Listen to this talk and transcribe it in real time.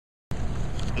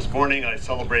This morning I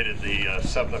celebrated the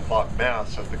 7 o'clock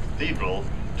Mass at the cathedral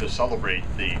to celebrate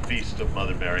the feast of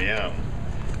Mother Marianne.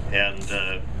 And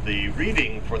the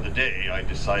reading for the day I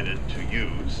decided to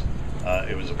use,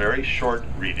 it was a very short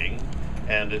reading,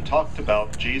 and it talked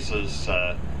about Jesus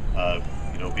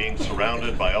being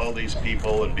surrounded by all these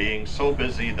people and being so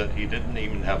busy that he didn't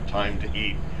even have time to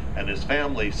eat. And his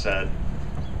family said,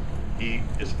 he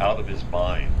is out of his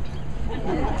mind.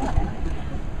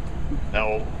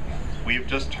 Now, we've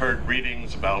just heard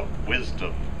readings about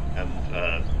wisdom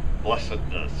and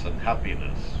blessedness and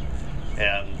happiness,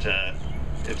 and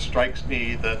it strikes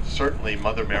me that certainly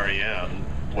Mother Marianne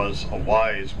was a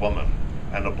wise woman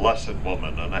and a blessed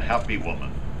woman and a happy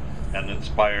woman and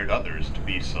inspired others to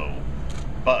be so,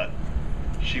 but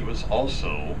she was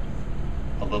also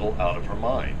a little out of her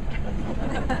mind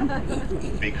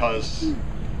because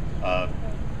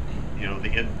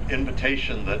the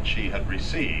invitation that she had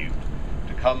received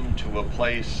to come to a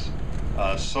place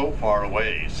so far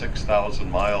away,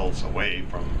 6,000 miles away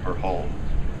from her home,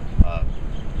 a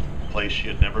place she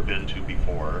had never been to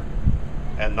before,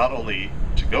 and not only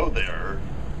to go there,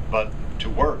 but to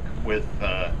work with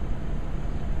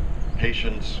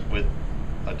patients with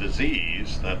a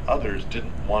disease that others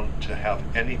didn't want to have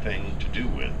anything to do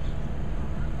with.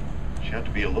 She had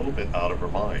to be a little bit out of her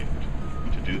mind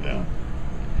to do that.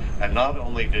 And not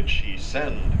only did she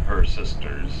send her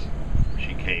sisters,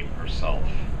 she came herself.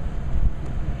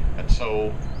 And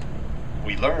so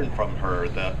we learn from her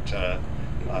that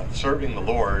serving the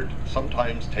Lord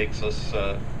sometimes takes us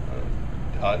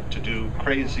to do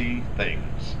crazy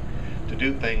things, to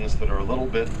do things that are a little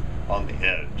bit on the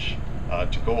edge,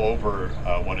 to go over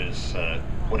what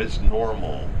is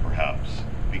normal, perhaps,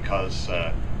 because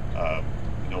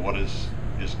what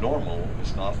is normal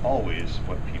is not always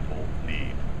what people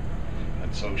need.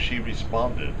 And so she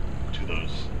responded to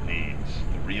those needs,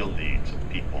 the real needs of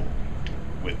people,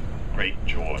 with great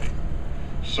joy.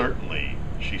 Certainly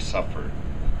she suffered.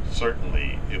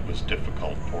 Certainly it was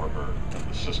difficult for her and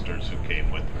the sisters who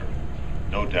came with her.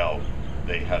 No doubt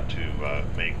they had to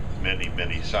make many,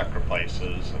 many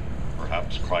sacrifices and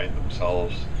perhaps cried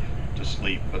themselves to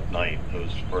sleep at night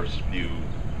those first few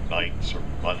nights or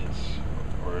months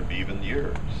or even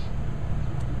years.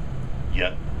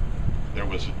 Yet there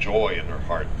was a joy in her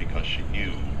heart because she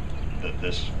knew that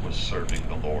this was serving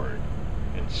the Lord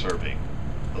and serving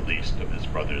the least of his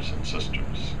brothers and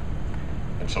sisters.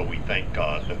 And so we thank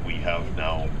God that we have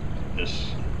now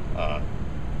this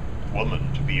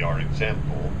woman to be our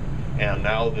example, and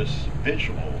now this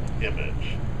visual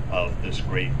image of this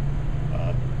great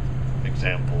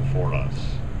example for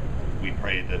us. We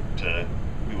pray that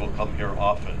we will come here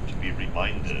often to be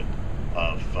reminded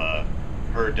of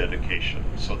her dedication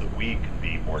so that we can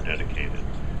be more dedicated,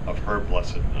 of her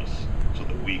blessedness so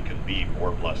that we can be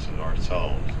more blessed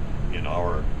ourselves in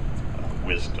our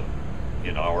wisdom,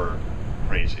 in our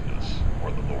craziness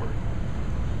for the Lord.